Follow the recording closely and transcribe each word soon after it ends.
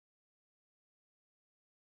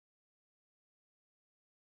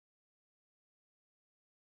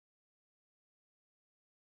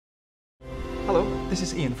This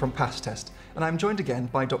is Ian from Pastest, and I'm joined again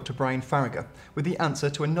by Dr. Brian Faragher with the answer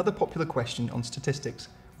to another popular question on statistics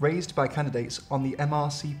raised by candidates on the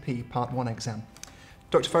MRCP Part 1 exam.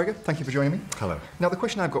 Dr. Faragher, thank you for joining me. Hello. Now the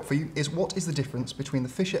question I've got for you is, what is the difference between the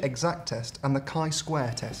Fisher exact test and the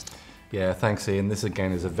chi-square test? Yeah, thanks Ian. This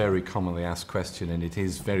again is a very commonly asked question and it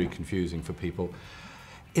is very confusing for people.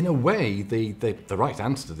 In a way, the right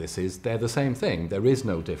answer to this is they're the same thing. There is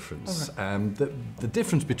no difference. Okay. The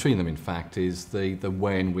difference between them, in fact, is the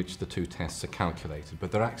way in which the two tests are calculated, but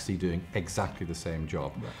they're actually doing exactly the same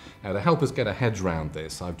job. Right. Now, to help us get our heads around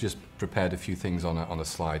this, I've just prepared a few things on a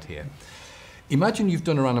slide here. Imagine you've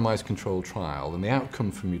done a randomized controlled trial, and the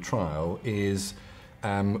outcome from your trial is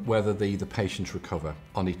whether the patients recover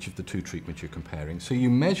on each of the two treatments you're comparing. So you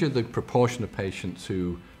measure the proportion of patients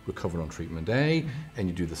who recover on treatment A, and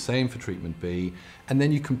you do the same for treatment B, and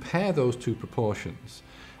then you compare those two proportions.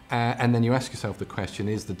 And then you ask yourself the question,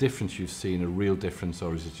 is the difference you've seen a real difference,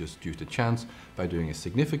 or is it just due to chance? By doing a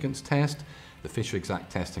significance test, the Fisher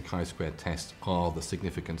exact test and chi-squared test are the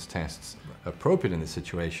significance tests appropriate in this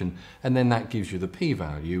situation, and then that gives you the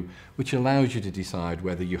p-value, which allows you to decide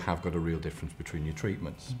whether you have got a real difference between your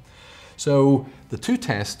treatments. So the two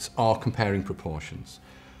tests are comparing proportions.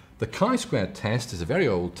 The chi-squared test is a very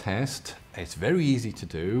old test. It's very easy to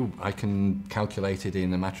do. I can calculate it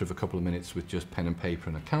in a matter of a couple of minutes with just pen and paper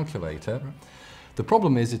and a calculator. Right. The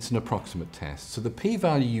problem is it's an approximate test. So the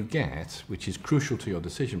p-value you get, which is crucial to your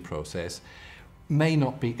decision process, may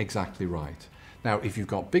not be exactly right. Now, if you've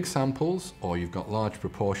got big samples or you've got large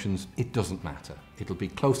proportions, it doesn't matter. It'll be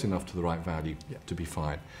close enough to the right value to be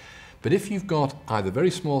fine. But if you've got either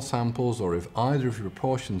very small samples or if either of your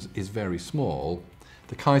proportions is very small,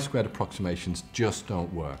 the chi-squared approximations just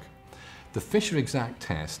don't work. The Fisher exact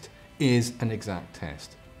test is an exact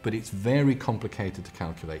test, but it's very complicated to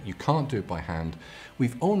calculate. You can't do it by hand.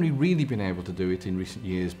 We've only really been able to do it in recent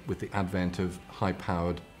years with the advent of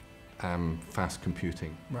high-powered fast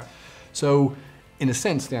computing. Right. So, in a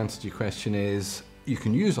sense, the answer to your question is you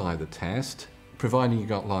can use either test, providing you've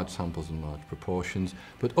got large samples and large proportions,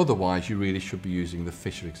 but otherwise you really should be using the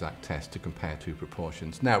Fisher exact test to compare two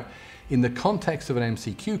proportions. Now, in the context of an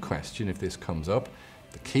MCQ question, if this comes up,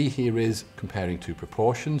 the key here is comparing two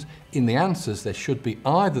proportions. In the answers, there should be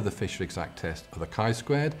either the Fisher exact test or the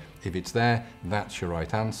chi-squared. If it's there, that's your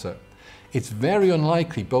right answer. It's very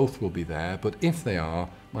unlikely both will be there, but if they are,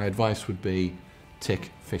 my advice would be tick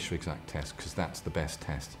Fisher exact test, because that's the best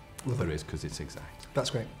test there is, because it's exact. That's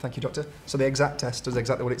great. Thank you, Doctor. So the exact test does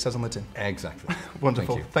exactly what it says on the tin. Exactly.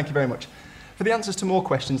 Wonderful. Thank you very much. For the answers to more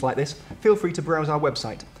questions like this, feel free to browse our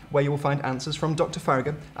website, where you will find answers from Dr.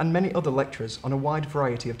 Faragher and many other lecturers on a wide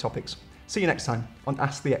variety of topics. See you next time on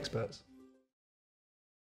Ask the Experts.